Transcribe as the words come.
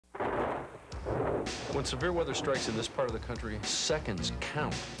When severe weather strikes in this part of the country, seconds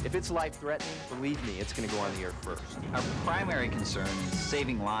count. If it's life-threatening, believe me, it's going to go on the air first. Our primary concern is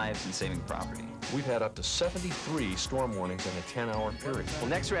saving lives and saving property. We've had up to 73 storm warnings in a 10-hour period. Well,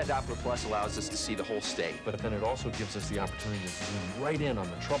 Next-Rad Doppler Plus allows us to see the whole state. But then it also gives us the opportunity to zoom right in on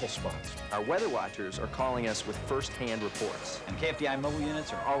the trouble spots. Our weather watchers are calling us with first-hand reports. And KFDI mobile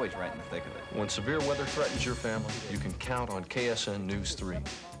units are always right in the thick of it. When severe weather threatens your family, you can count on KSN News 3.